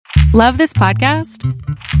Love this podcast?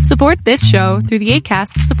 Support this show through the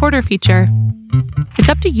Acast supporter feature. It's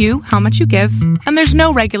up to you how much you give, and there's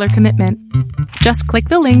no regular commitment. Just click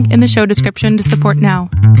the link in the show description to support now.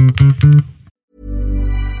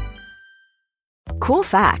 Cool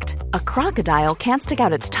fact, a crocodile can't stick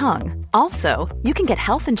out its tongue. Also, you can get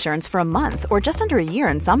health insurance for a month or just under a year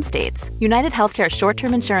in some states. United Healthcare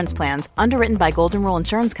short-term insurance plans, underwritten by Golden Rule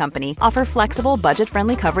Insurance Company, offer flexible,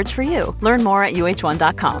 budget-friendly coverage for you. Learn more at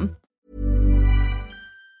uh1.com.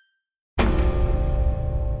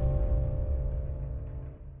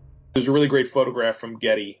 There's a really great photograph from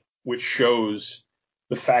Getty which shows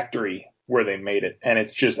the factory where they made it. And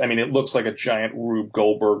it's just, I mean, it looks like a giant Rube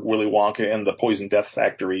Goldberg, Willy Wonka, and the Poison Death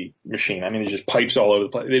Factory machine. I mean, there's just pipes all over the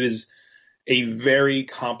place. It is a very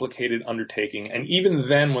complicated undertaking. And even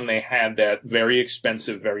then, when they had that very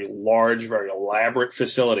expensive, very large, very elaborate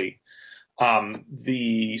facility,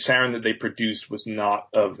 the sarin that they produced was not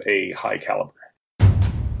of a high caliber.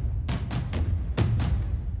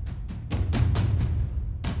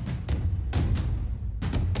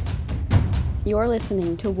 You're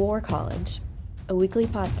listening to War College, a weekly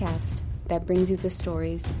podcast that brings you the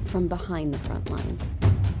stories from behind the front lines.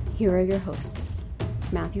 Here are your hosts,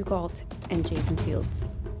 Matthew Gault and Jason Fields.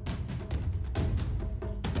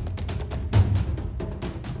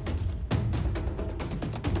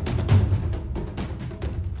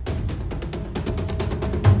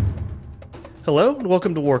 Hello and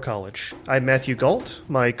welcome to War College. I'm Matthew Gault.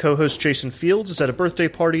 My co-host Jason Fields is at a birthday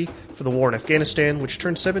party for the war in Afghanistan, which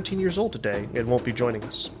turned 17 years old today and won't be joining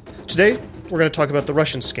us. Today, we're going to talk about the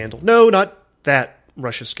Russian scandal. No, not that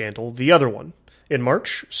Russia scandal, the other one. In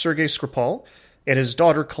March, Sergei Skripal and his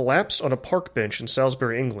daughter collapsed on a park bench in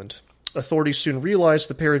Salisbury, England. Authorities soon realized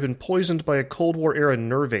the pair had been poisoned by a Cold War-era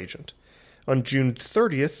nerve agent. On June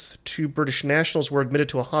 30th, 2 British nationals were admitted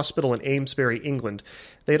to a hospital in Amesbury, England.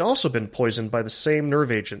 They had also been poisoned by the same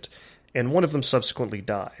nerve agent, and one of them subsequently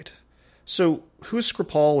died. So, who is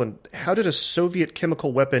Skripal, and how did a Soviet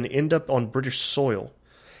chemical weapon end up on British soil?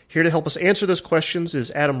 Here to help us answer those questions is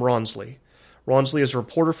Adam Rawnsley. Rawnsley is a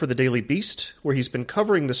reporter for the Daily Beast, where he's been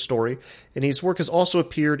covering this story, and his work has also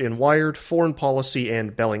appeared in Wired, Foreign Policy,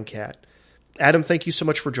 and Bellingcat. Adam, thank you so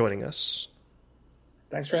much for joining us.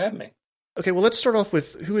 Thanks for having me. Okay, well, let's start off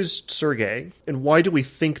with who is Sergei, and why do we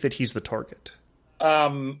think that he's the target?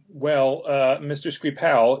 Mr.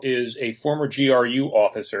 Skripal is a former GRU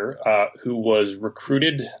officer who was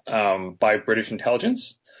recruited by British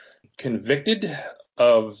intelligence, convicted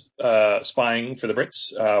of spying for the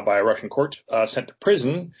Brits by a Russian court, sent to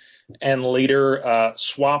prison, and later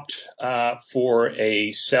swapped for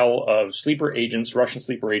a cell of sleeper agents, Russian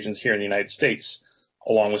sleeper agents here in the United States,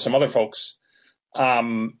 along with some other folks.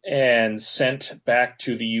 And sent back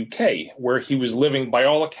to the UK, where he was living, by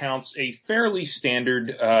all accounts, a fairly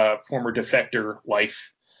standard former defector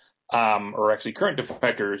life, or actually current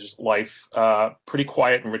defector's life, pretty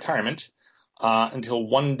quiet in retirement, until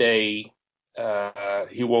one day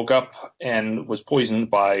he woke up and was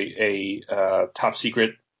poisoned by a top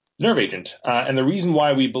secret nerve agent. And the reason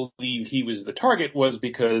why we believe he was the target was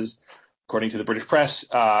because, according to the British press,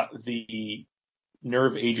 the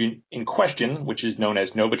nerve agent in question, which is known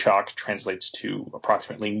as Novichok, translates to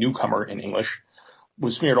approximately newcomer in English,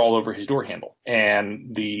 was smeared all over his door handle.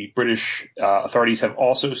 And the British authorities have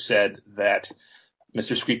also said that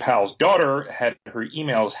Mr. Skripal's daughter had her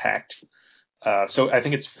emails hacked. So I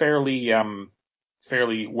think it's fairly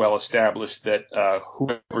well established that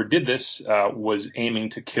whoever did this was aiming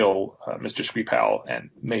to kill Mr. Skripal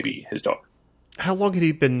and maybe his daughter. How long had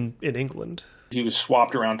he been in England? He was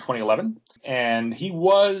swapped around 2011. And he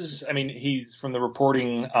was, I mean, he's from the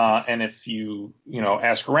reporting, and if you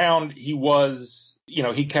ask around, he was,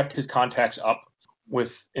 he kept his contacts up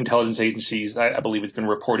with intelligence agencies. I believe it's been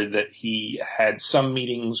reported that he had some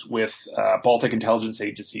meetings with Baltic intelligence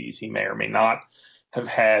agencies. He may or may not have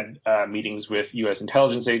had meetings with U.S.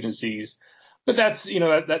 intelligence agencies. But that's,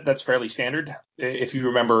 that's fairly standard. If you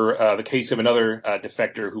remember the case of another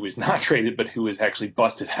defector who was not traded, but who was actually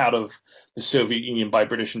busted out of the Soviet Union by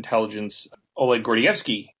British intelligence, Oleg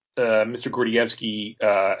Gordievsky. Mr. Gordievsky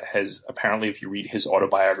has apparently, if you read his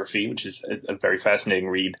autobiography, which is a very fascinating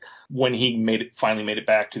read, when he finally made it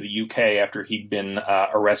back to the UK after he'd been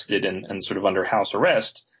arrested and sort of under house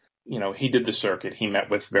arrest, he did the circuit. He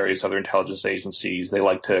met with various other intelligence agencies. They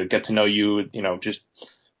like to get to know you, just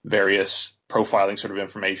various profiling sort of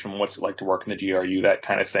information, what's it like to work in the GRU, that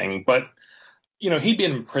kind of thing. But, he'd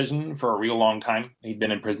been in prison for a real long time. He'd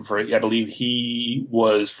been in prison I believe he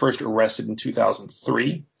was first arrested in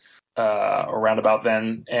 2003 around about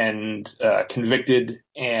then, and convicted,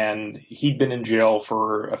 and he'd been in jail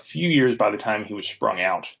for a few years by the time he was sprung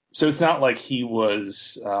out. So it's not like he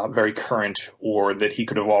was very current, or that he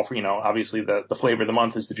could have offered, obviously the flavor of the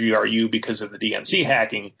month is the GRU because of the DNC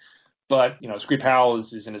hacking. But, Skripal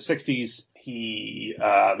is in his 60s.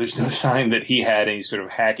 There's no sign that he had any sort of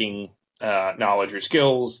hacking knowledge or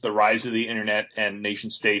skills. The rise of the internet and nation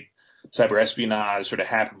state cyber espionage sort of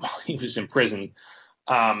happened while he was in prison.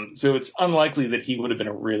 So it's unlikely that he would have been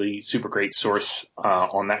a really super great source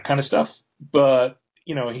on that kind of stuff. But,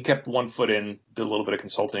 he kept one foot in, did a little bit of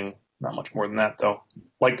consulting, not much more than that, though.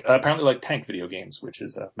 Apparently like tank video games, which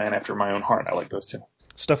is a man after my own heart. I like those too.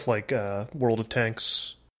 Stuff like World of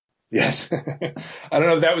Tanks. Yes. I don't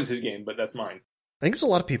know if that was his game, but that's mine. I think it's a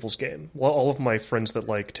lot of people's game. Well, all of my friends that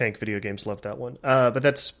like tank video games love that one.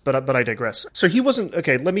 But I digress. So he wasn't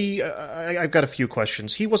okay. I've got a few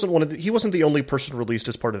questions. He wasn't he wasn't the only person released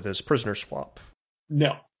as part of this prisoner swap.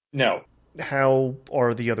 No. How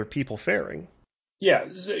are the other people faring? Yeah,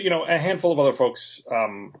 so, a handful of other folks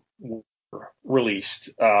were released.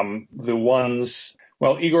 The ones.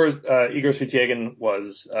 Well, Igor Sityagan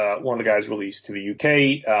was one of the guys released to the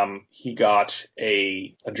UK. He got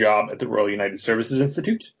a job at the Royal United Services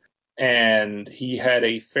Institute, and he had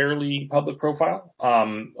a fairly public profile,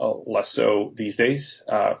 less so these days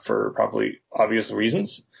for probably obvious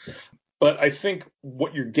reasons. But I think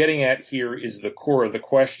what you're getting at here is the core of the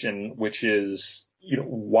question, which is,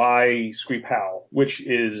 why Skripal? Which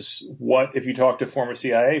is what, if you talk to former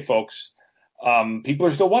CIA folks, people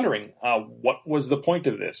are still wondering, what was the point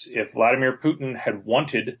of this? If Vladimir Putin had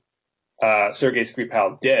wanted Sergei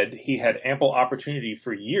Skripal dead, he had ample opportunity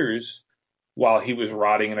for years while he was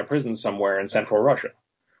rotting in a prison somewhere in central Russia.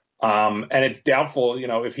 And it's doubtful,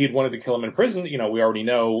 if he had wanted to kill him in prison, we already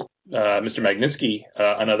know Mr. Magnitsky,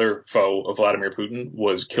 another foe of Vladimir Putin,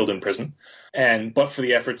 was killed in prison. But for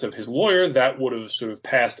the efforts of his lawyer, that would have sort of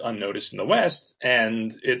passed unnoticed in the West.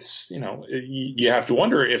 And it's, you have to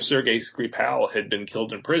wonder, if Sergei Skripal had been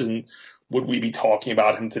killed in prison, would we be talking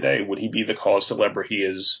about him today? Would he be the cause célèbre he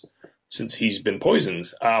is since he's been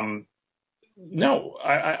poisoned? No,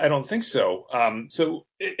 I don't think so. So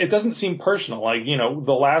it doesn't seem personal.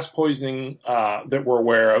 The last poisoning that we're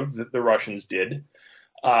aware of that the Russians did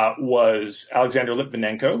was Alexander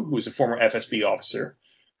Litvinenko, who was a former FSB officer,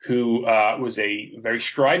 who was a very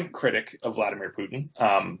strident critic of Vladimir Putin,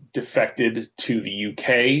 defected to the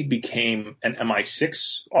UK, became an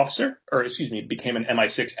MI6 officer, became an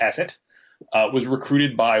MI6 asset, was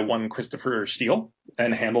recruited by one Christopher Steele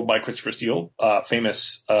and handled by Christopher Steele,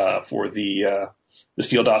 famous for the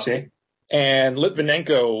Steele dossier. And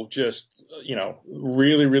Litvinenko just,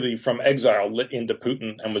 really, really from exile lit into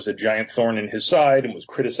Putin and was a giant thorn in his side and was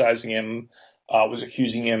criticizing him, was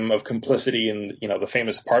accusing him of complicity in, the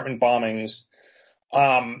famous apartment bombings.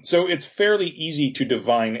 So it's fairly easy to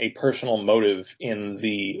divine a personal motive in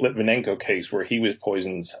the Litvinenko case where he was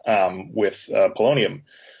poisoned with polonium.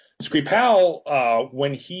 Skripal,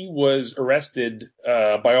 when he was arrested,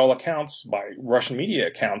 by all accounts, by Russian media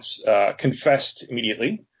accounts, confessed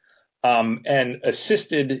immediately. And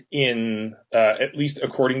assisted in, at least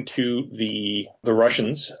according to the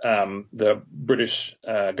Russians, the British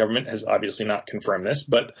government has obviously not confirmed this,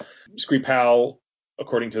 but Skripal,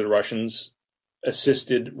 according to the Russians,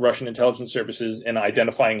 assisted Russian intelligence services in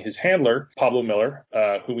identifying his handler, Pablo Miller,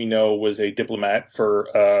 who we know was a diplomat for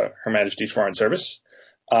Her Majesty's Foreign Service,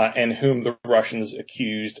 and whom the Russians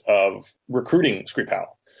accused of recruiting Skripal.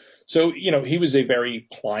 So, he was a very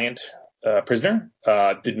pliant prisoner,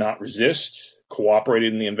 did not resist,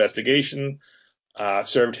 cooperated in the investigation,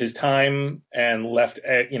 served his time, and left,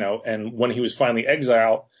 and when he was finally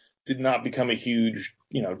exiled, did not become a huge,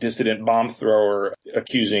 dissident bomb thrower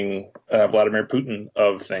accusing Vladimir Putin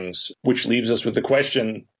of things, which leaves us with the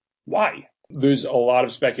question, why? There's a lot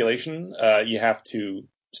of speculation. You have to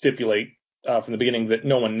stipulate from the beginning that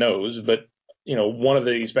no one knows, but, one of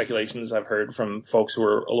the speculations I've heard from folks who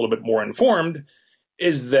are a little bit more informed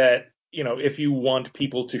is that, if you want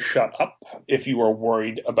people to shut up, if you are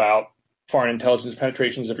worried about foreign intelligence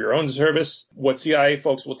penetrations of your own service, what CIA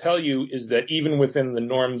folks will tell you is that even within the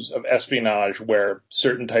norms of espionage where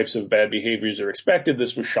certain types of bad behaviors are expected,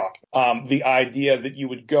 this was shocking. The idea that you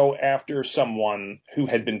would go after someone who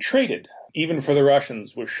had been traded, even for the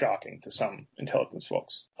Russians, was shocking to some intelligence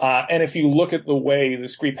folks. And if you look at the way the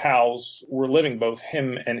Skripals were living, both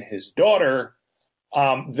him and his daughter,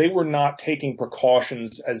 they were not taking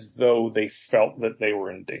precautions as though they felt that they were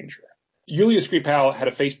in danger. Yulia Skripal had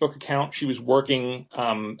a Facebook account. She was working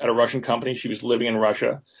at a Russian company. She was living in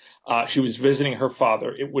Russia. She was visiting her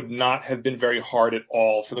father. It would not have been very hard at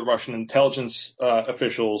all for the Russian intelligence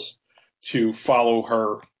officials to follow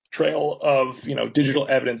her trail of, digital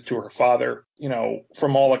evidence to her father.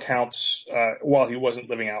 From all accounts, while he wasn't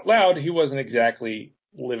living out loud, he wasn't exactly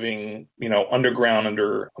living, underground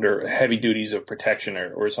under heavy duties of protection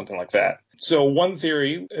or something like that. So one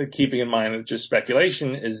theory, keeping in mind it's just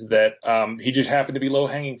speculation, is that he just happened to be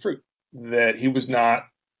low-hanging fruit, that he was not,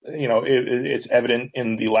 it's evident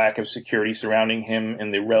in the lack of security surrounding him,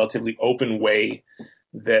 in the relatively open way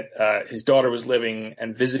that his daughter was living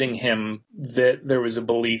and visiting him, that there was a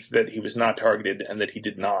belief that he was not targeted and that he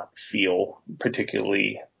did not feel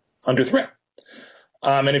particularly under threat.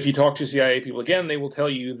 And if you talk to CIA people again, they will tell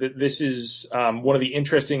you that this is one of the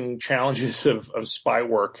interesting challenges of spy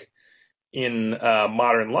work in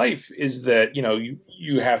modern life, is that,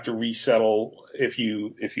 you have to resettle if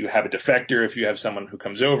you have a defector, if you have someone who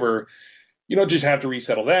comes over. You don't just have to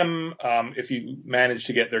resettle them. If you manage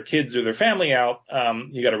to get their kids or their family out,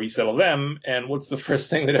 you got to resettle them. And what's the first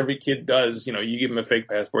thing that every kid does? You give them a fake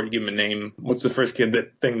passport, you give them a name. What's the first thing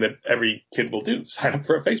that every kid will do? Sign up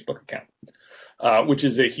for a Facebook account, which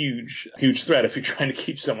is a huge threat if you're trying to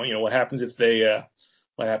keep someone. What happens if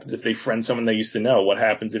they friend someone they used to know? What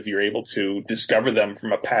happens if you're able to discover them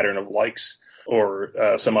from a pattern of likes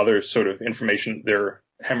or some other sort of information they're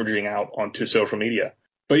hemorrhaging out onto social media?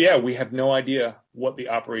 But yeah, we have no idea what the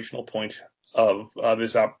operational point of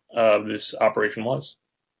this operation was.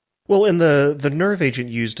 Well, and the nerve agent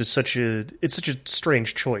used is such a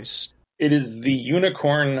strange choice. It is the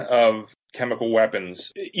unicorn of chemical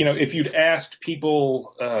weapons. If you'd asked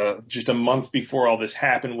people just a month before all this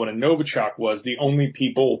happened what a Novichok was, the only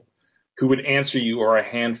people who would answer you are a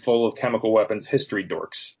handful of chemical weapons history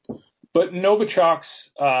dorks. But Novichoks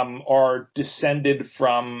are descended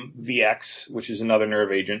from VX, which is another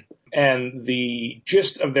nerve agent. And the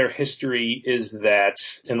gist of their history is that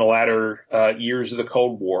in the latter years of the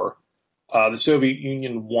Cold War, the Soviet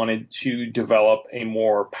Union wanted to develop a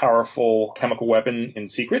more powerful chemical weapon in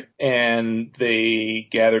secret. And they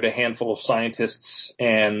gathered a handful of scientists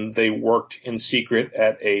and they worked in secret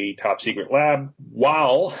at a top secret lab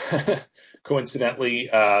while coincidentally,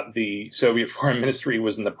 the Soviet Foreign Ministry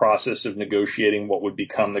was in the process of negotiating what would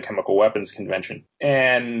become the Chemical Weapons Convention.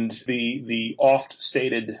 And the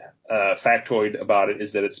oft-stated factoid about it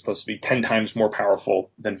is that it's supposed to be 10 times more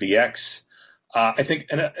powerful than VX. I think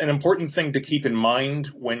an important thing to keep in mind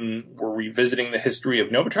when we're revisiting the history of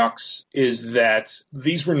Novichoks is that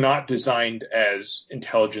these were not designed as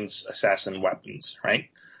intelligence assassin weapons, right?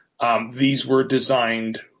 These were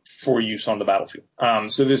designed for use on the battlefield.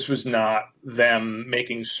 So this was not them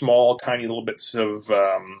making small, tiny little bits of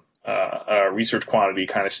research quantity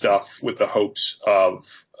kind of stuff with the hopes of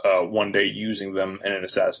one day using them in an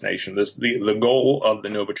assassination. The goal of the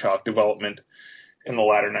Novichok development in the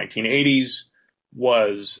latter 1980s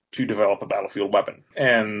was to develop a battlefield weapon.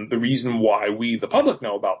 And the reason why we, the public,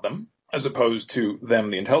 know about them, as opposed to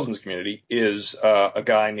them, the intelligence community, is a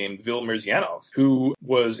guy named Vil Mirzyanov, who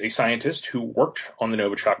was a scientist who worked on the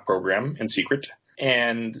Novichok program in secret.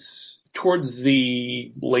 And towards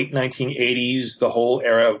the late 1980s, the whole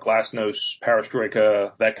era of glasnost,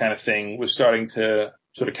 perestroika, that kind of thing was starting to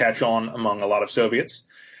sort of catch on among a lot of Soviets.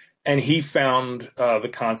 And he found the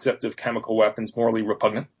concept of chemical weapons morally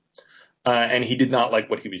repugnant. And he did not like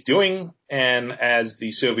what he was doing. And as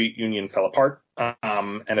the Soviet Union fell apart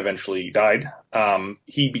and eventually died,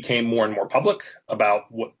 he became more and more public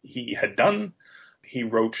about what he had done. He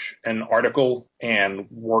wrote an article and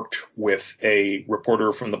worked with a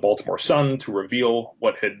reporter from the Baltimore Sun to reveal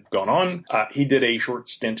what had gone on. He did a short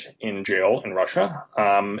stint in jail in Russia,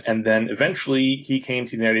 and then eventually he came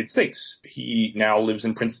to the United States. He now lives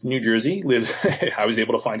in Princeton, New Jersey. I was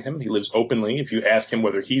able to find him. He lives openly. If you ask him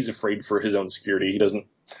whether he's afraid for his own security, he doesn't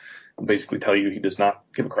basically tell you he does not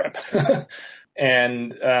give a crap.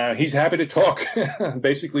 And he's happy to talk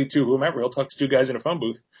basically to whomever. He'll talk to two guys in a phone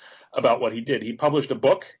booth about what he did. He published a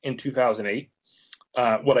book in 2008.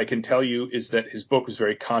 What I can tell you is that his book was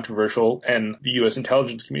very controversial, and the U.S.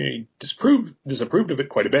 intelligence community disapproved of it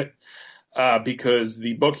quite a bit, because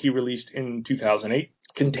the book he released in 2008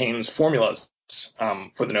 contains formulas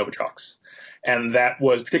for the Novichoks. And that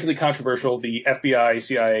was particularly controversial. The FBI,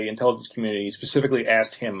 CIA, intelligence community specifically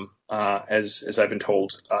asked him, as I've been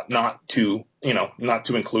told, not to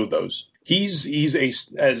include those. He's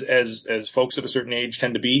as folks of a certain age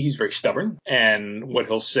tend to be, he's very stubborn. And what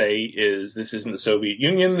he'll say is, this isn't the Soviet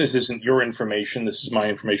Union. This isn't your information. This is my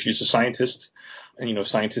information. He's a scientist. And,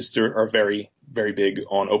 scientists are very, very big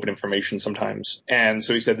on open information sometimes. And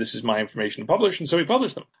so he said, this is my information to publish. And so he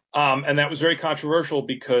published them. And that was very controversial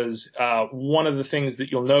because one of the things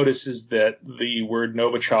that you'll notice is that the word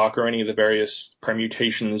Novichok, or any of the various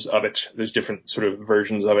permutations of it, there's different sort of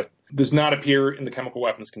versions of it, does not appear in the Chemical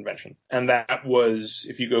Weapons Convention. And that was,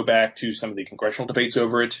 if you go back to some of the congressional debates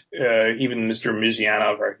over it, even Mr.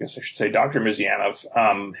 Mizyanov, or I guess I should say Dr.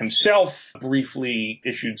 Mizyanov, himself briefly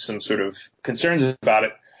issued some sort of concerns about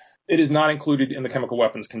it. It is not included in the Chemical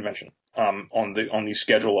Weapons Convention on the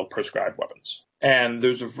schedule of proscribed weapons. And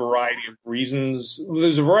there's a variety of reasons.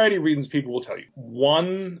 There's a variety of reasons people will tell you.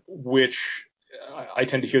 One, which I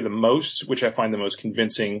tend to hear the most, which I find the most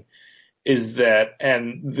convincing, is that,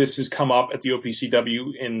 and this has come up at the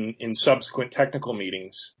OPCW in subsequent technical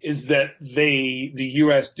meetings, is that the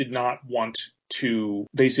U.S. did not want to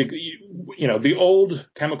basically, the old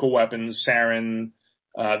chemical weapons, sarin,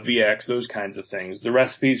 VX, those kinds of things, the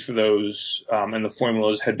recipes for those and the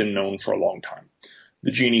formulas had been known for a long time.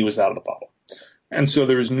 The genie was out of the bottle. And so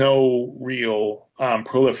there is no real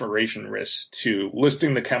proliferation risk to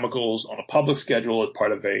listing the chemicals on a public schedule as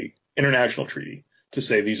part of a international treaty to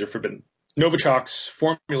say these are forbidden. Novichok's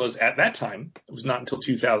formulas at that time, it was not until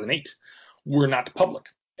 2008, were not public.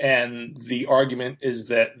 And the argument is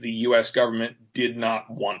that the U.S. government did not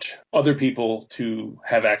want other people to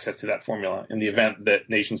have access to that formula in the event that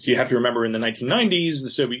nations, you have to remember in the 1990s, the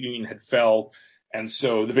Soviet Union had fell. And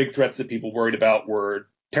so the big threats that people worried about were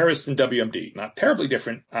terrorists and WMD, not terribly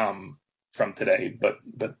different from today, but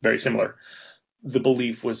very similar. The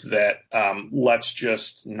belief was that let's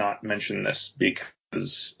just not mention this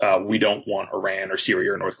because we don't want Iran or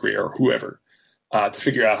Syria or North Korea or whoever to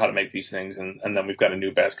figure out how to make these things, and then we've got a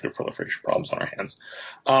new basket of proliferation problems on our hands.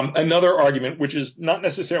 Another argument, which is not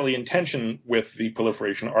necessarily in tension with the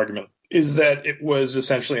proliferation argument, is that it was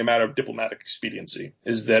essentially a matter of diplomatic expediency,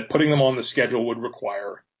 is that putting them on the schedule would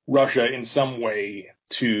require Russia in some way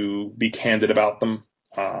to be candid about them,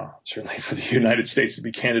 certainly for the United States to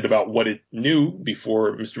be candid about what it knew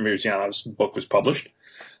before Mr. Mizyanov's book was published,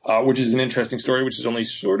 which is an interesting story, which has only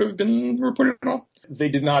sort of been reported on. They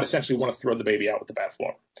did not essentially want to throw the baby out with the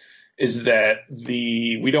bathwater. Is that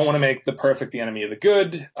we don't want to make the perfect the enemy of the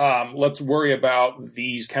good. Let's worry about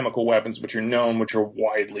these chemical weapons, which are known, which are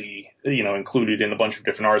widely, included in a bunch of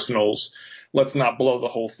different arsenals. Let's not blow the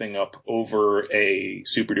whole thing up over a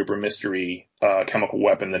super duper mystery chemical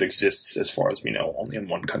weapon that exists, as far as we know, only in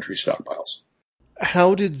one country's stockpiles.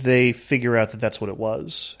 How did they figure out that that's what it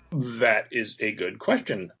was? That is a good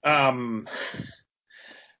question. And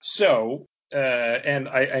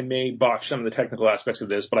I may botch some of the technical aspects of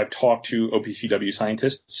this, but I've talked to OPCW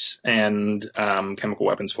scientists and chemical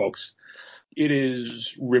weapons folks. It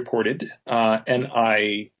is reported, and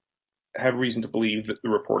I have reason to believe that the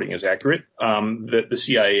reporting is accurate, that the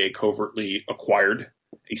CIA covertly acquired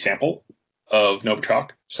a sample of Novichok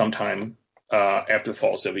sometime after the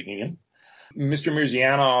fall of the Soviet Union. Mr.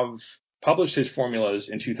 Mizyanov published his formulas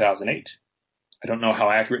in 2008. I don't know how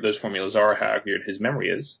accurate those formulas are, how accurate his memory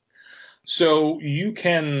is. So you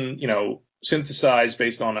can, synthesize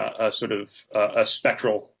based on a sort of a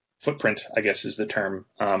spectral footprint, I guess is the term.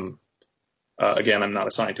 Again, I'm not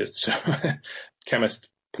a scientist, so chemist,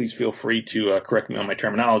 please feel free to correct me on my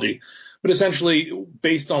terminology. But essentially,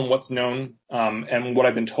 based on what's known and what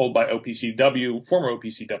I've been told by OPCW, former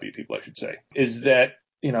OPCW people, I should say, is that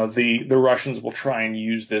the Russians will try and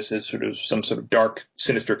use this as sort of some sort of dark,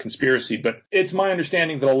 sinister conspiracy. But it's my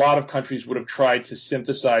understanding that a lot of countries would have tried to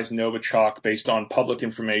synthesize Novichok based on public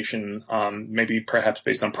information, maybe perhaps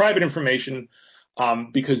based on private information,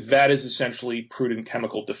 because that is essentially prudent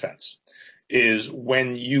chemical defense. Is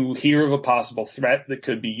when you hear of a possible threat that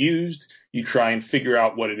could be used, you try and figure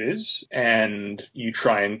out what it is, and you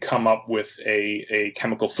try and come up with a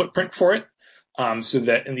chemical footprint for it. So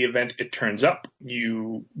that in the event it turns up,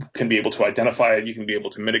 you can be able to identify it, you can be able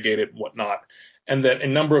to mitigate it, whatnot. And that a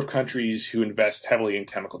number of countries who invest heavily in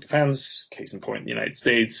chemical defense, case in point, the United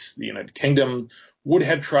States, the United Kingdom, would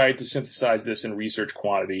have tried to synthesize this in research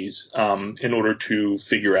quantities in order to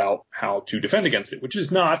figure out how to defend against it, which is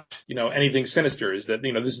not, anything sinister. Is that,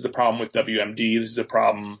 this is the problem with WMD. This is a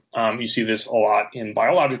problem. You see this a lot in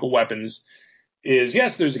biological weapons. Is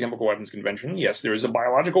yes, there's a chemical weapons convention. Yes, there is a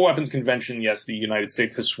biological weapons convention. Yes, the United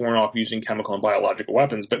States has sworn off using chemical and biological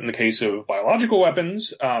weapons. But in the case of biological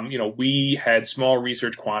weapons, we had small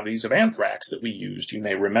research quantities of anthrax that we used. You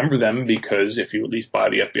may remember them because if you at least buy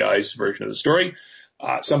the FBI's version of the story,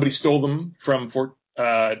 somebody stole them from Fort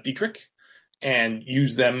Detrick and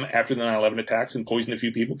used them after the 9/11 attacks and poisoned a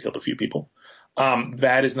few people, killed a few people.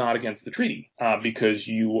 That is not against the treaty because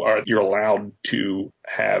you're allowed to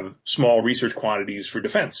have small research quantities for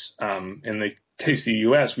defense. In the case of the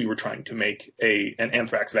U.S., we were trying to make an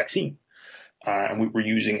anthrax vaccine, and we were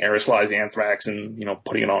using aerosolized anthrax and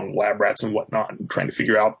putting it on lab rats and whatnot, and trying to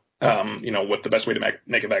figure out what the best way to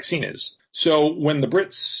make a vaccine is. So when the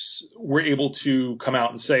Brits were able to come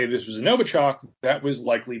out and say this was a Novichok, that was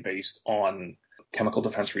likely based on chemical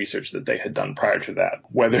defense research that they had done prior to that.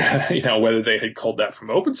 Whether they had culled that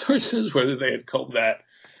from open sources, whether they had culled that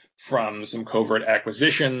from some covert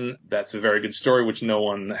acquisition, that's a very good story, which no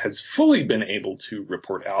one has fully been able to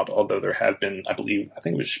report out, although there have been, I think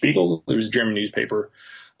it was Spiegel, there was a German newspaper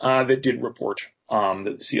that did report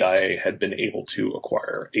that the CIA had been able to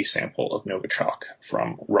acquire a sample of Novichok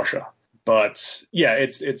from Russia. But yeah,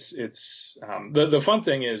 it's the fun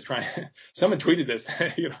thing is someone tweeted this,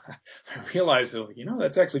 I realized, I was like,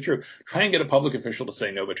 that's actually true. Try and get a public official to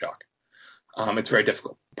say Novichok. It's very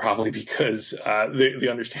difficult, probably because the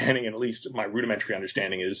understanding, and at least my rudimentary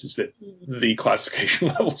understanding is that the classification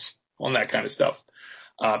levels on that kind of stuff,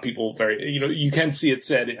 people you can see it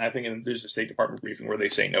said, I think there's a State Department briefing where they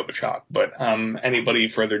say Novichok, but anybody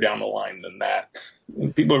further down the line than that,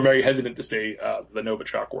 people are very hesitant to say the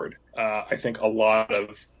Novichok word. I think a lot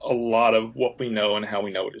of what we know and how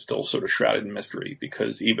we know it is still sort of shrouded in mystery,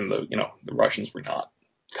 because even though the Russians were not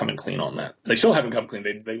coming clean on that. They still haven't come clean.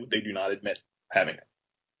 They do not admit having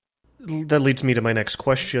it. That leads me to my next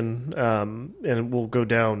question, and we'll go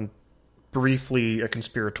down briefly a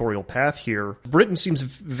conspiratorial path here. Britain seems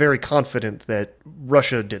very confident that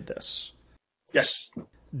Russia did this. Yes.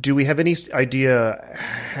 Do we have any idea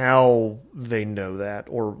how they know that,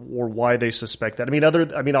 or why they suspect that?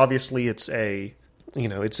 Obviously it's a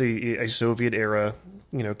Soviet era,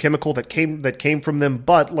 chemical that came from them,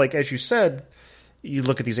 but like as you said, you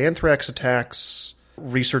look at these anthrax attacks,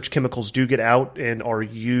 research chemicals do get out and are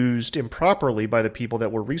used improperly by the people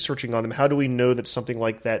that were researching on them. How do we know that something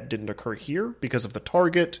like that didn't occur here because of the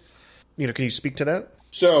target? Can you speak to that?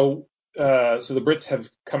 So the Brits have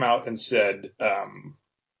come out and said,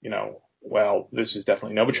 well, this is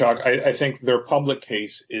definitely Novichok. I think their public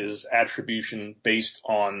case is attribution based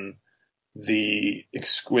on the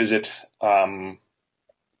exquisite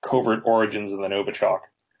covert origins of the Novichok.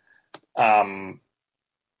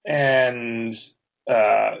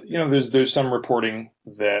 There's some reporting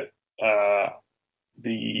that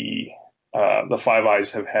the Five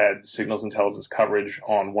Eyes have had signals intelligence coverage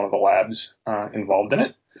on one of the labs involved in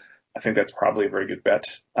it. I think that's probably a very good bet.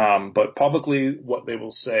 But publicly, what they will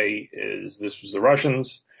say is this was the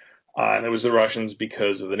Russians, and it was the Russians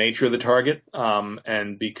because of the nature of the target,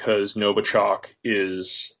 and because Novichok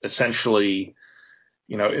is essentially,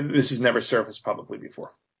 this has never surfaced publicly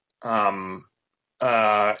before.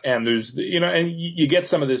 And there's, and you get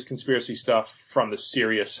some of this conspiracy stuff from the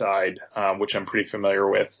Syria side, which I'm pretty familiar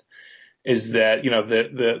with, is that,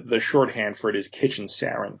 the shorthand for it is kitchen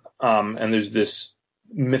sarin. And there's this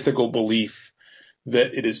mythical belief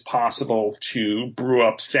that it is possible to brew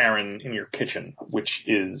up sarin in your kitchen, which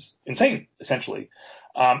is insane, essentially.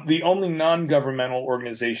 The only non-governmental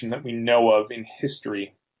organization that we know of in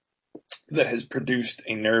history that has produced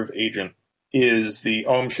a nerve agent is the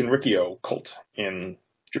Aum Shinrikyo cult in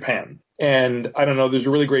Japan. And I don't know, there's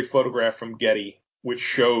a really great photograph from Getty which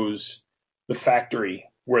shows the factory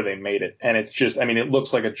where they made it. And it's just, it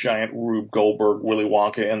looks like a giant Rube Goldberg, Willy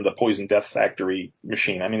Wonka, and the Poison Death Factory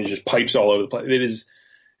machine. There's just pipes all over the place. It is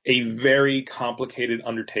a very complicated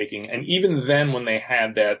undertaking. And even then, when they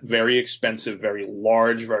had that very expensive, very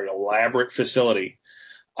large, very elaborate facility,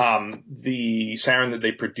 the sarin that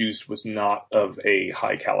they produced was not of a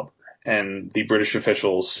high caliber. And the British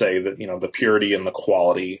officials say that, the purity and the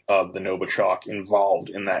quality of the Novichok involved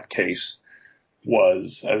in that case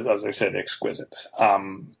was, as I said, exquisite.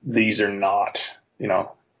 These are not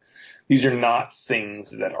things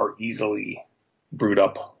that are easily brewed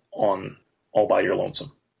up on all by your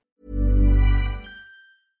lonesome.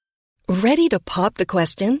 Ready to pop the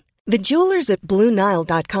question? The jewelers at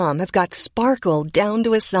BlueNile.com have got sparkle down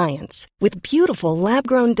to a science with beautiful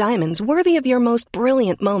lab-grown diamonds worthy of your most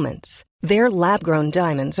brilliant moments. Their lab-grown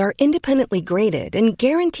diamonds are independently graded and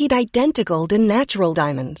guaranteed identical to natural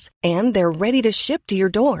diamonds, and they're ready to ship to your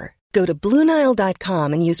door. Go to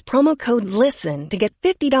BlueNile.com and use promo code LISTEN to get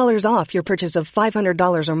 $50 off your purchase of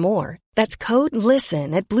 $500 or more. That's code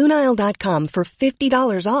LISTEN at BlueNile.com for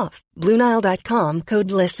 $50 off. BlueNile.com,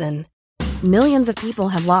 code LISTEN. Millions of people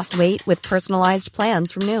have lost weight with personalized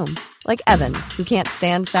plans from Noom. Like Evan, who can't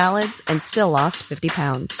stand salads and still lost 50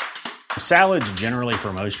 pounds. Salads generally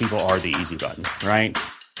for most people are the easy button, right?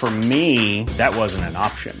 For me, that wasn't an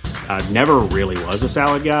option. I never really was a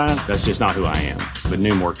salad guy. That's just not who I am. But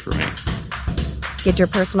Noom worked for me. Get your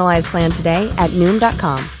personalized plan today at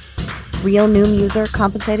Noom.com. Real Noom user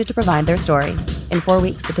compensated to provide their story. In 4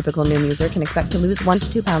 weeks, the typical Noom user can expect to lose 1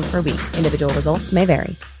 to 2 pounds per week. Individual results may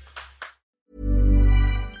vary.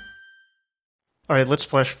 All right, let's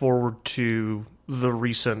flash forward to the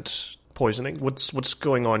recent poisoning. What's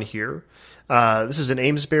going on here? This is in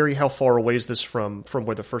Amesbury. How far away is this from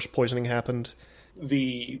where the first poisoning happened?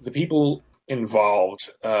 The people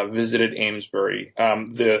involved visited Amesbury.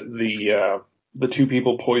 The two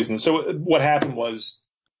people poisoned. So what happened was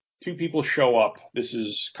two people show up. This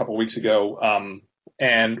is a couple weeks ago,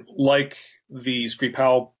 and like the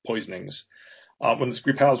Skripal poisonings, when the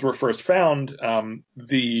Skripals were first found,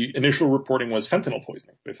 the initial reporting was fentanyl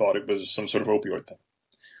poisoning. They thought it was some sort of opioid thing.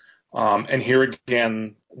 And here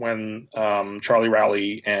again, when Charlie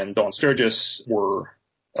Rowley and Dawn Sturgis were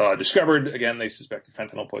discovered, again, they suspected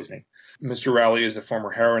fentanyl poisoning. Mr. Rowley is a former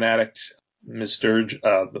heroin addict. Ms. Sturgis,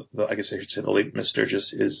 I guess I should say the late Ms.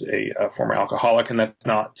 Sturgis is a former alcoholic, and that's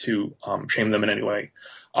not to shame them in any way.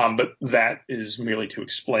 But that is merely to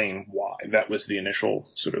explain why. That was the initial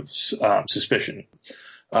sort of suspicion.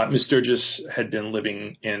 Ms. Sturgis had been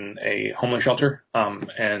living in a homeless shelter, and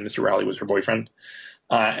Mr. Rowley was her boyfriend.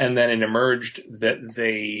 And then it emerged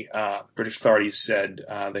that British authorities said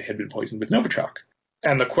they had been poisoned with Novichok.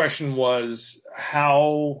 And the question was,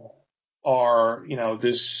 how are,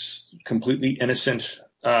 this completely innocent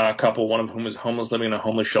couple, one of whom was homeless, living in a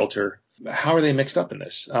homeless shelter, how are they mixed up in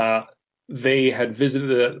this? They had visited,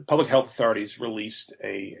 the public health authorities released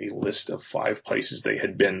a list of 5 places they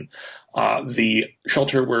had been. The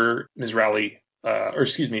shelter where Ms.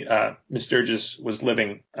 Sturgis was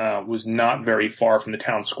living was not very far from the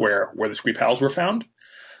town square where the Skripals were found.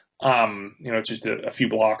 It's just a few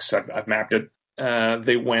blocks. I've mapped it.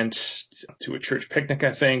 They went to a church picnic,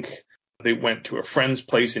 I think. They went to a friend's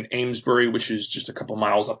place in Amesbury, which is just a couple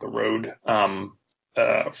miles up the road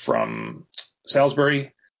from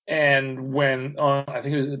Salisbury. And when, I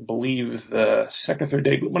think it was, I believe, the second or third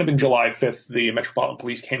day, it would have been July 5th, the Metropolitan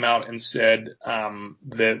Police came out and said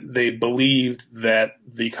that they believed that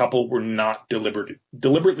the couple were not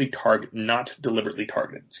deliberately targeted.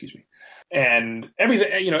 And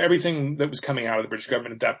everything that was coming out of the British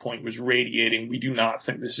government at that point was radiating, we do not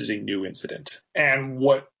think this is a new incident. And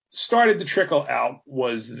what started to trickle out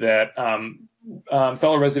was that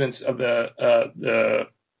fellow residents of the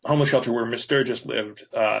homeless shelter where Miss Sturgis lived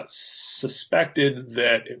suspected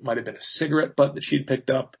that it might have been a cigarette butt that she'd picked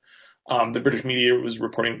up. The British media was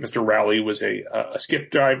reporting that Mr. Rowley was a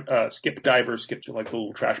skip diver, skipped to like the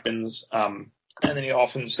little trash bins, and then he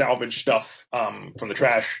often salvaged stuff from the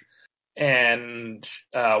trash. And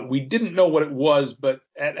we didn't know what it was, but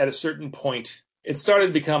at a certain point, it started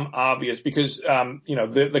to become obvious because,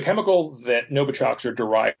 the chemical that Novichoks are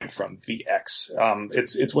derived from, VX,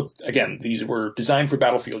 it's what's, again, these were designed for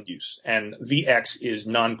battlefield use, and VX is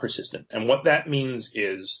non-persistent. And what that means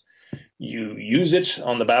is you use it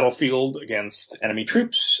on the battlefield against enemy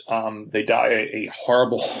troops. They die a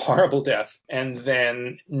horrible, horrible death. And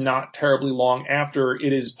then not terribly long after,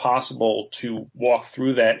 it is possible to walk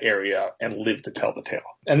through that area and live to tell the tale.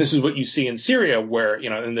 And this is what you see in Syria where,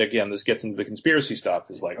 and again, this gets into the conspiracy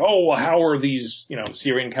stuff, is like, oh, well, how are these,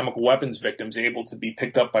 Syrian chemical weapons victims able to be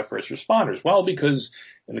picked up by first responders? Well, because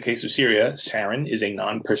in the case of Syria, sarin is a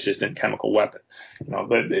non-persistent chemical weapon.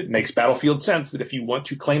 But it makes battlefield sense that if you want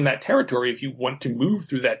to claim that territory, if you want to move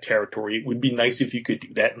through that territory, it would be nice if you could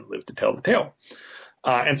do that and live to tell the tale.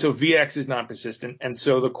 And so VX is non-persistent. And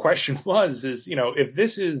so the question if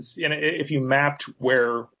this is, if you mapped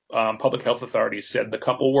where public health authorities said the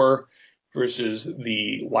couple were versus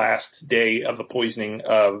the last day of the poisoning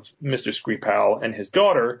of Mr. Skripal and his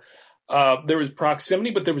daughter, there was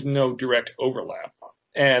proximity, but there was no direct overlap.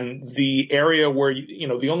 And the area where,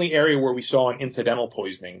 the only area where we saw an incidental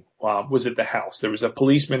poisoning was at the house. There was a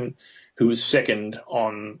policeman who was sickened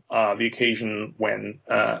on the occasion when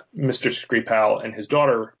Mr. Skripal and his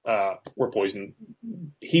daughter were poisoned.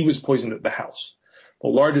 He was poisoned at the house. The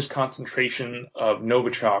largest concentration of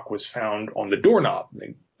Novichok was found on the doorknob.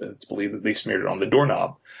 It's believed that they smeared it on the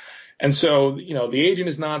doorknob. And so, the agent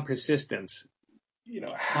is non-persistent.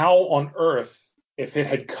 How on earth, if it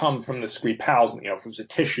had come from the Skripals, if it was a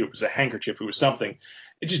tissue, it was a handkerchief, it was something,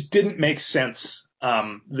 it just didn't make sense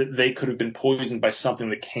that they could have been poisoned by something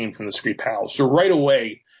that came from the Skripals. So right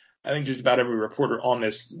away, I think just about every reporter on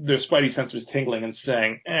this, their spidey sense was tingling and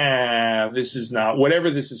saying, this is not,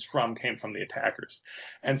 whatever this is from came from the attackers.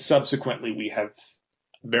 And subsequently, we have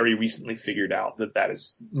very recently figured out that that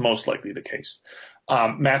is most likely the case.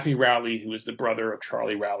 Matthew Rowley, who is the brother of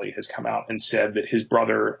Charlie Rowley, has come out and said that his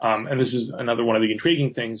brother, and this is another one of the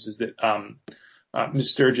intriguing things, is that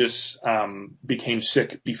Ms. Sturgis became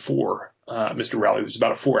sick before Mr. Rowley. There was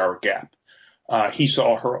about a 4-hour gap. He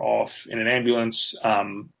saw her off in an ambulance,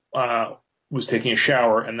 was taking a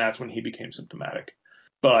shower, and that's when he became symptomatic.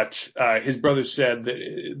 But his brother said that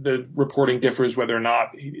the reporting differs whether or not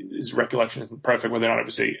his recollection isn't perfect, whether or not it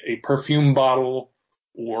was a perfume bottle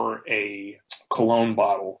or a cologne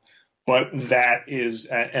bottle. But that is,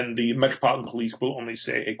 and the Metropolitan Police will only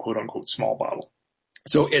say a quote unquote small bottle.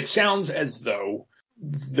 So it sounds as though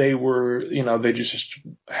they were, they just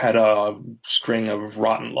had a string of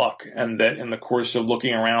rotten luck, and that in the course of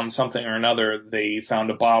looking around something or another, they found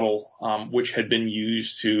a bottle which had been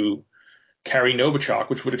used to carry Novichok,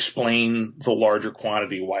 which would explain the larger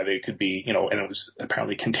quantity, why they could be, and it was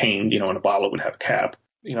apparently contained, in a bottle that would have a cap.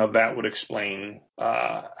 That would explain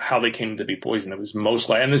how they came to be poisoned. It was most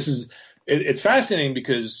likely, and it's fascinating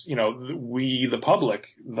because, we, the public,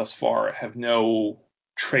 thus far have no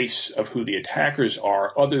trace of who the attackers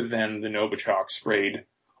are other than the Novichok sprayed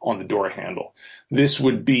on the door handle. This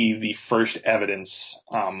would be the first evidence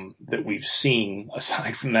that we've seen,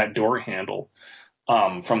 aside from that door handle,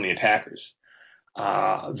 from the attackers.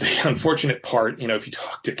 The unfortunate part, if you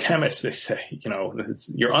talk to chemists, they say,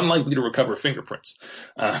 you're unlikely to recover fingerprints,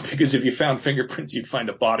 because if you found fingerprints, you'd find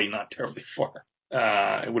a body not terribly far.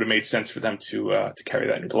 It would have made sense for them to carry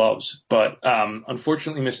that in gloves. But,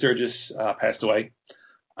 unfortunately, Miss Sturgis, passed away.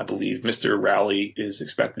 I believe Mr. Rowley is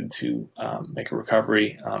expected to, make a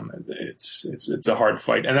recovery. It's a hard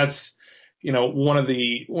fight. And that's, one of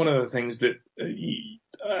the things that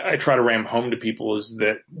I try to ram home to people is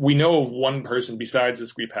that we know of one person besides the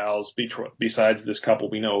Skripals, besides this couple,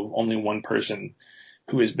 we know of only one person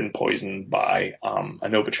who has been poisoned by a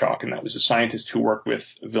Novichok, and that was a scientist who worked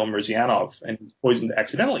with Vilmar Zianov, and he was poisoned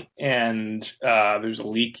accidentally. And there's a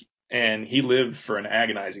leak, and he lived for an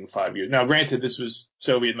agonizing 5 years. Now, granted, this was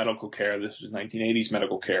Soviet medical care. This was 1980s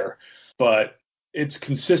medical care, but it's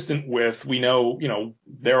consistent with, we know,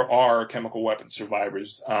 there are chemical weapons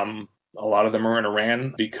survivors. A lot of them are in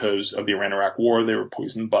Iran because of the Iran-Iraq war. They were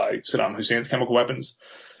poisoned by Saddam Hussein's chemical weapons.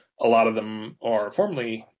 A lot of them are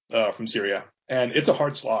formerly from Syria. And it's a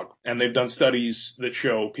hard slog. And they've done studies that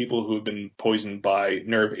show people who have been poisoned by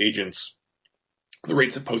nerve agents, the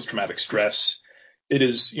rates of post-traumatic stress. It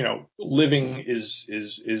is, living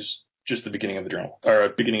is just the beginning of the journey,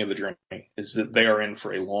 is that they are in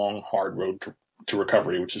for a long, hard road to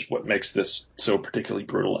recovery, which is what makes this so particularly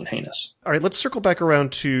brutal and heinous. All right, let's circle back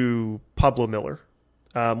around to Pablo Miller.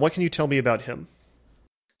 What can you tell me about him?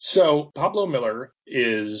 So Pablo Miller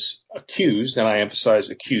is accused, and I emphasize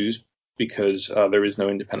accused because there is no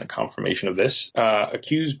independent confirmation of this,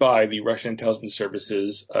 accused by the Russian intelligence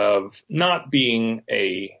services of not being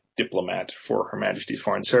a diplomat for Her Majesty's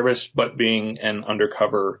Foreign Service, but being an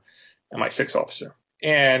undercover MI6 officer.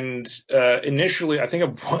 And initially, I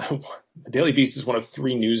think the Daily Beast is one of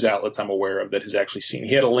 3 news outlets I'm aware of that has actually seen.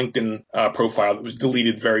 He had a LinkedIn profile that was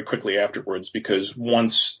deleted very quickly afterwards, because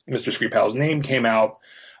once Mr. Skripal's name came out,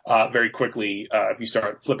 very quickly, if you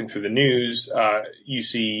start flipping through the news, you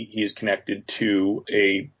see he is connected to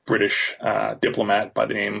a British diplomat by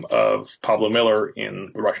the name of Pablo Miller in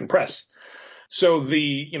the Russian press. So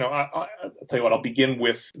I'll tell you what, I'll begin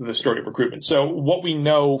with the story of recruitment. So what we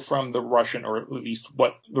know from the Russian, or at least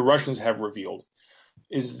what the Russians have revealed,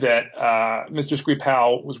 is that Mr.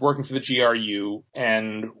 Skripal was working for the GRU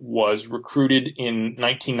and was recruited in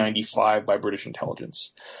 1995 by British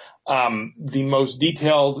intelligence. The most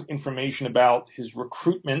detailed information about his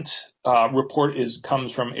recruitment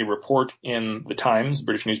comes from a report in the Times,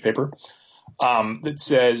 British newspaper, that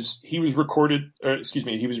says he was recruited as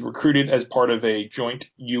part of a joint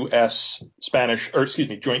joint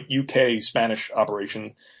UK-Spanish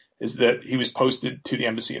operation. Is that he was posted to the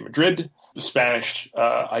embassy in Madrid. The Spanish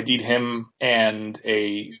ID'd him, and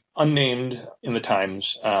a unnamed, in the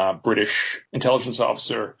Times, British intelligence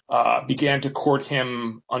officer began to court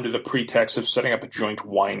him under the pretext of setting up a joint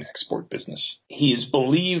wine export business. He is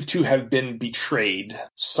believed to have been betrayed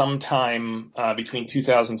sometime between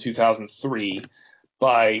 2000 and 2003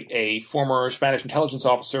 by a former Spanish intelligence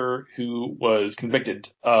officer who was convicted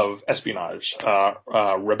of espionage,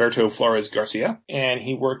 Roberto Flores Garcia, and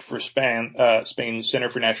he worked for Spain's Center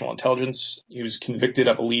for National Intelligence. He was convicted,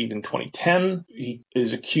 I believe, in 2010. He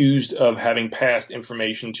is accused of having passed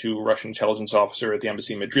information to a Russian intelligence officer at the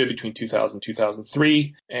embassy in Madrid between 2000 and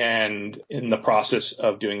 2003, and in the process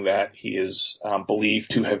of doing that, he is believed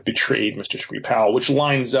to have betrayed Mr. Skripal, which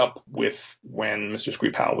lines up with when Mr.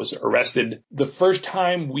 Skripal was arrested. The first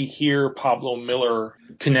time we hear Pablo Miller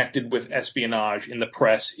connected with espionage in the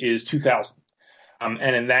press is 2000.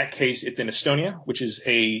 And in that case, it's in Estonia, which is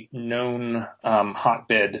a known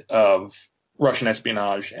hotbed of Russian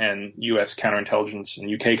espionage and U.S. counterintelligence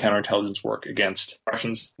and UK counterintelligence work against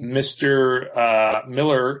Russians. Mr.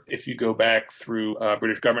 Miller, if you go back through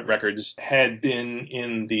British government records, had been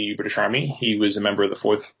in the British Army. He was a member of the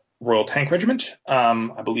 4th Royal Tank Regiment.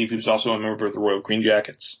 I believe he was also a member of the Royal Green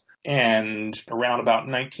Jackets. And around about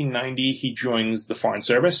 1990, he joins the Foreign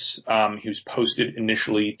Service. He was posted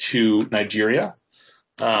initially to Nigeria.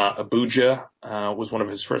 Abuja was one of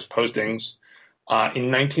his first postings.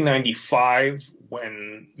 In 1995,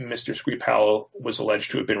 when Mr. Skripal was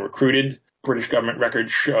alleged to have been recruited, British government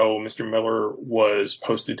records show Mr. Miller was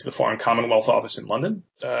posted to the Foreign Commonwealth Office in London.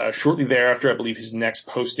 Shortly thereafter, I believe his next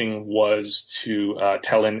posting was to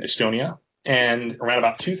Tallinn, Estonia. And around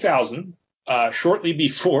about 2000, shortly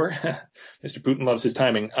before, Mr. Putin loves his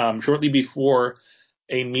timing, shortly before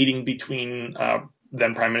a meeting between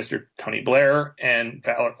then Prime Minister Tony Blair and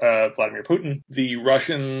Vladimir Putin, the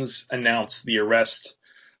Russians announced the arrest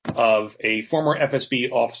of a former FSB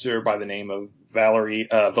officer by the name of Valery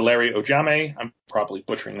Ojame. I'm probably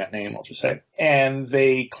butchering that name, I'll just say. And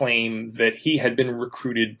they claim that he had been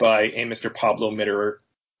recruited by a Mr. Pablo Miller,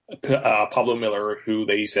 who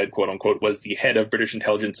they said, quote unquote, was the head of British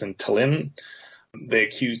intelligence in Tallinn. They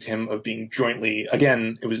accused him of being jointly,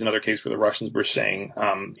 again, it was another case where the Russians were saying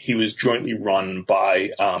he was jointly run by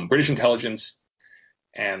British intelligence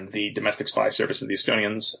and the domestic spy service of the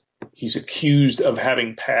Estonians. He's accused of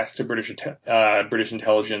having passed to British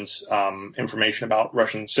intelligence information about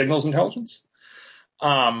Russian signals intelligence.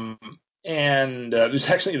 And there's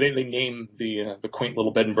actually, they name the quaint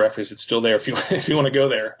little bed and breakfast. It's still there. If you want to go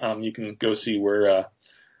there, you can go see where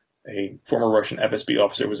a former Russian FSB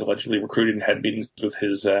officer was allegedly recruited and had meetings with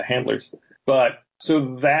his handlers. But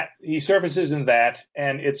so that he surfaces in that,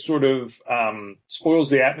 and it sort of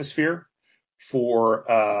spoils the atmosphere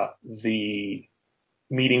for the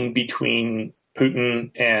meeting between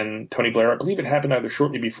Putin and Tony Blair. I believe it happened either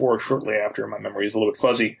shortly before or shortly after. My memory is a little bit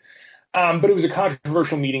fuzzy. But it was a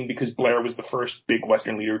controversial meeting because Blair was the first big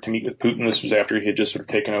Western leader to meet with Putin. This was after he had just sort of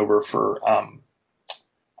taken over for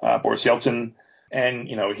Boris Yeltsin. And,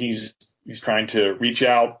 he's trying to reach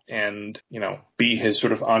out and, be his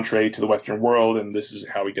sort of entree to the Western world. And this is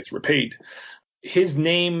how he gets repaid. His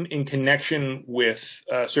name in connection with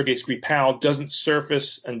Sergei Skripal doesn't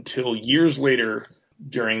surface until years later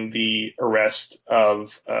during the arrest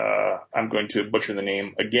of, I'm going to butcher the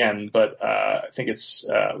name again, but I think it's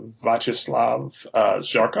Vyacheslav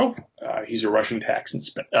Zharko. He's a Russian tax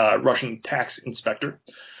inspector.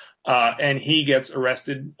 And he gets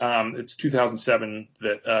arrested. It's 2007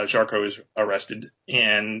 that Zharko is arrested.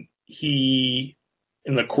 And he,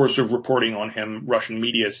 in the course of reporting on him, Russian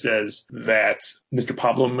media says that Mr.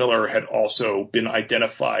 Pablo Miller had also been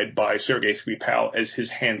identified by Sergei Skripal as his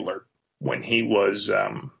handler when he was,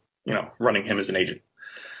 running him as an agent.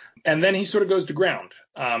 And then he sort of goes to ground,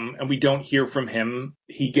 and we don't hear from him.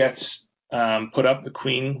 He gets put up. The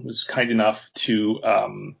Queen was kind enough to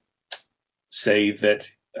say that,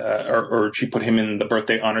 or she put him in the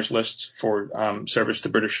birthday honors list for service to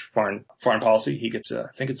British foreign policy. He gets, I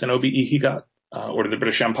think it's an OBE he got, or to the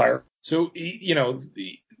British Empire. So,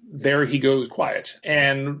 there he goes quiet.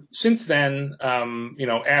 And since then,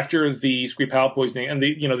 after the Skripal poisoning, and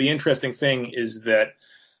the interesting thing is that,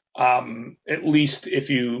 at least if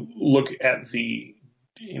you look at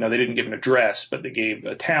they didn't give an address, but they gave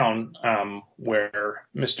a town, where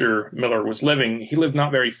Mr. Miller was living. He lived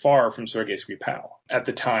not very far from Sergei Skripal at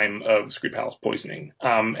the time of Skripal's poisoning.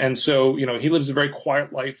 And so, he lives a very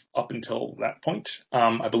quiet life up until that point.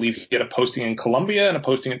 I believe he had a posting in Colombia and a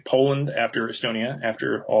posting in Poland after Estonia,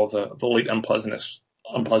 after all the late unpleasantness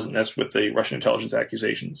with the Russian intelligence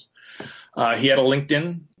accusations. He had a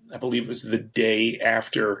LinkedIn. I believe it was the day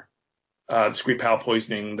after the Skripal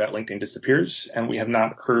poisoning that LinkedIn disappears, and we have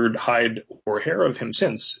not heard hide or hair of him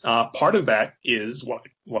since. Part of that is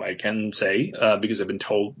what I can say, because I've been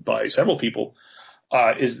told by several people,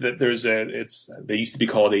 is that they used to be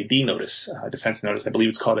called a D notice, defense notice. I believe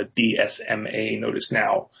it's called a DSMA notice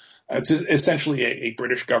now. It's essentially a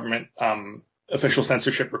British government official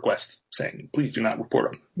censorship request saying, please do not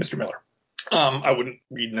report on Mr. Miller. I wouldn't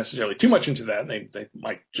read necessarily too much into that. They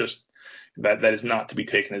might just, that is not to be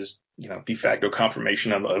taken as, de facto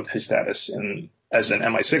confirmation of his status as an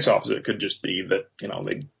MI6 officer. It could just be that,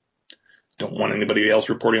 they don't want anybody else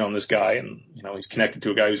reporting on this guy, and, he's connected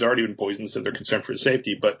to a guy who's already been poisoned, so they're concerned for his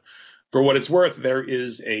safety. But for what it's worth, there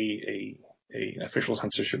is a official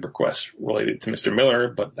censorship request related to Mr. Miller,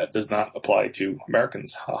 but that does not apply to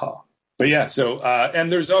Americans. Haha. But yeah, so,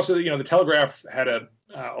 and there's also, the Telegraph had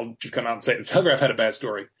I'll just come out and say the Telegraph had a bad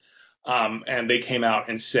story. And they came out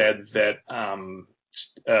and said that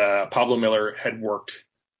Pablo Miller had worked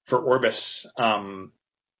for Orbis,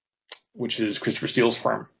 which is Christopher Steele's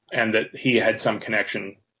firm, and that he had some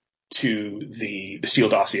connection to the Steele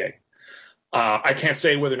dossier. I can't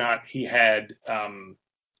say whether or not he had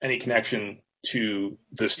any connection to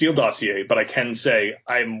the Steele dossier, but I can say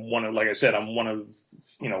we're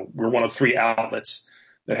one of three outlets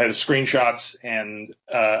that had screenshots and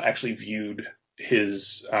actually viewed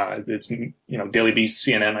his Daily Beast,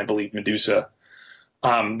 CNN, I believe, Medusa.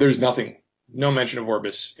 There's no mention of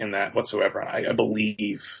Orbis in that whatsoever. I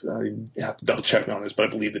believe, you have to double check me on this, but I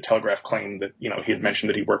believe the Telegraph claimed that, he had mentioned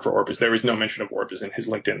that he worked for Orbis. There is no mention of Orbis in his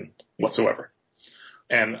LinkedIn whatsoever.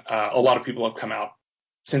 And a lot of people have come out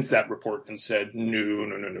since that report and said,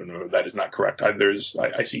 no, that is not correct.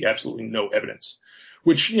 I see absolutely no evidence,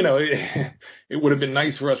 which, it would have been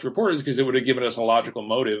nice for us reporters because it would have given us a logical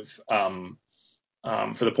motive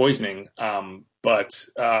for the poisoning. But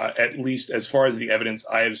at least as far as the evidence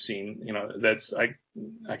I have seen,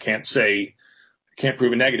 I can't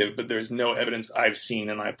prove a negative, but there's no evidence I've seen,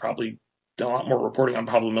 and I've probably done a lot more reporting on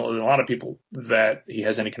Pablo Miller than a lot of people, that he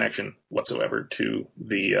has any connection whatsoever to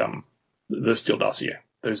the Steele dossier.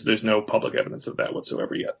 There's no public evidence of that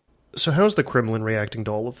whatsoever yet. So how's the Kremlin reacting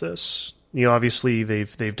to all of this? Obviously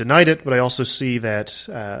they've denied it, but I also see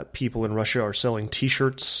that people in Russia are selling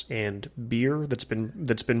T-shirts and beer that's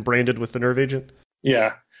been branded with the nerve agent.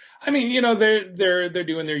 Yeah, I mean, they're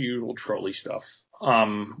doing their usual trolly stuff,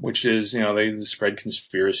 which is they spread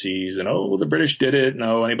conspiracies and the British did it.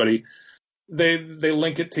 No, anybody. They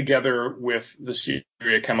link it together with the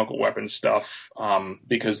Syria chemical weapons stuff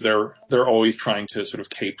because they're always trying to sort of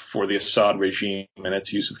cape for the Assad regime and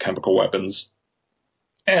its use of chemical weapons.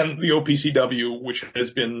 And the OPCW, which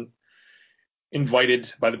has been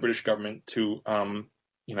invited by the British government to,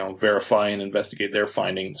 verify and investigate their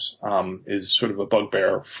findings, is sort of a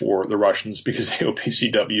bugbear for the Russians because the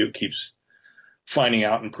OPCW keeps finding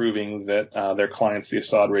out and proving that their clients, the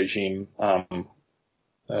Assad regime,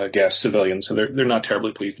 gas civilians. So they're not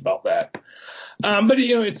terribly pleased about that. But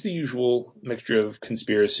it's the usual mixture of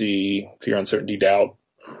conspiracy, fear, uncertainty, doubt,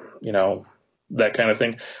 that kind of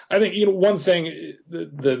thing. I think, one thing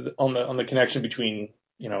on the connection between,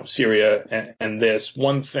 Syria and this,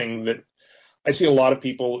 one thing that I see a lot of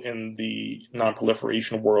people in the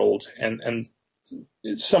non-proliferation world and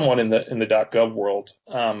somewhat in the .gov world,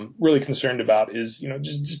 really concerned about is,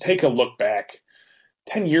 just take a look back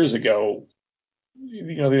 10 years ago.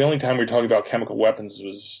 The only time we were talking about chemical weapons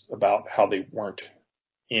was about how they weren't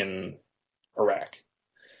in Iraq.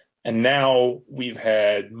 And now we've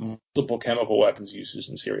had multiple chemical weapons uses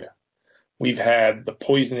in Syria. We've had the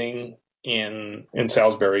poisoning in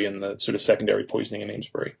Salisbury and the sort of secondary poisoning in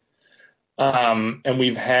Amesbury. And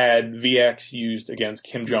we've had VX used against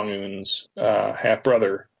Kim Jong-un's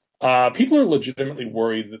half-brother. People are legitimately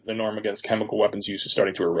worried that the norm against chemical weapons use is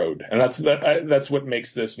starting to erode. And that's what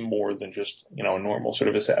makes this more than just, a normal sort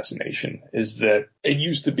of assassination, is that it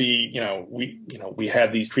used to be, we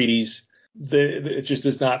had these treaties. It just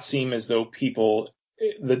does not seem as though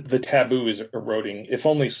the taboo is eroding, if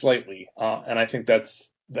only slightly. And I think that's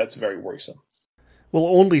very worrisome. Well,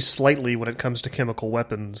 only slightly when it comes to chemical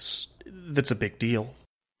weapons. That's a big deal.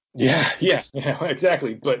 Yeah,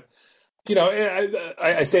 exactly. But,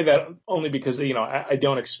 I say that only because, I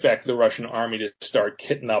don't expect the Russian army to start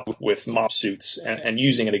kitting up with mop suits and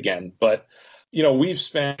using it again. But, we've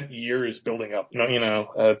spent years building up,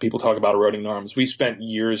 people talk about eroding norms. We spent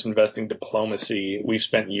years investing diplomacy. We've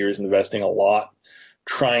spent years investing a lot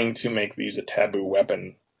trying to make these a taboo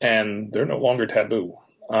weapon, and they're no longer taboo.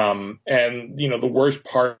 And, the worst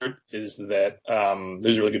part is that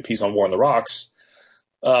there's a really good piece on War on the Rocks,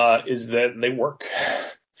 is that they work.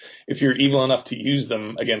 If you're evil enough to use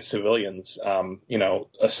them against civilians,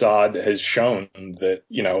 Assad has shown that,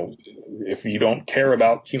 if you don't care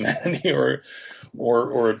about humanity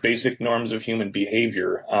or basic norms of human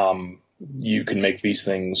behavior, you can make these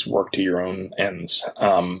things work to your own ends.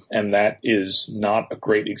 And that is not a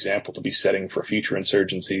great example to be setting for future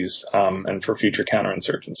insurgencies, and for future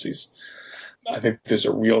counterinsurgencies. I think there's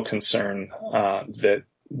a real concern, that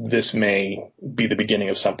this may be the beginning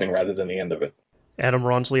of something rather than the end of it. Adam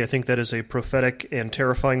Ronsley, I think that is a prophetic and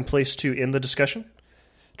terrifying place to end the discussion,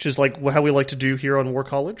 which is like how we like to do here on War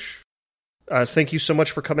College. Thank you so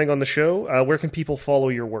much for coming on the show. Where can people follow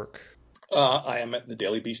your work? I am at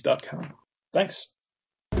thedailybeast.com. Thanks.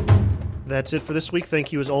 That's it for this week.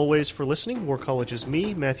 Thank you as always for listening. War College is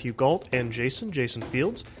me, Matthew Galt, and Jason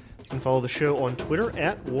Fields. You can follow the show on Twitter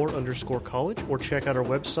at war_college, or check out our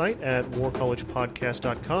website at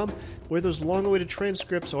warcollegepodcast.com, where those long-awaited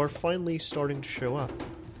transcripts are finally starting to show up.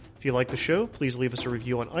 If you like the show, please leave us a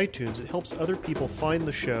review on iTunes. It helps other people find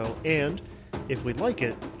the show, and If we like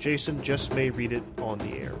it, Jason just may read it on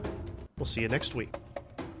the air. We'll see you next week.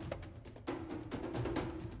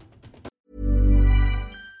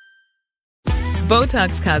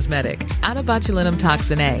 Botox Cosmetic, out of botulinum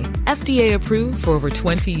toxin A, FDA approved for over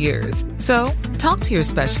 20 years. So, talk to your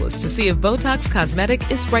specialist to see if Botox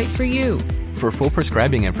Cosmetic is right for you. For full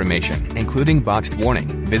prescribing information, including boxed warning,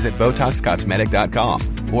 visit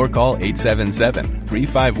BotoxCosmetic.com or call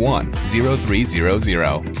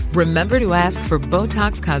 877-351-0300. Remember to ask for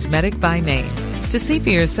Botox Cosmetic by name. To see for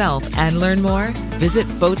yourself and learn more, visit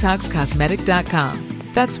BotoxCosmetic.com.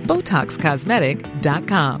 That's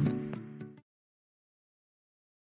BotoxCosmetic.com.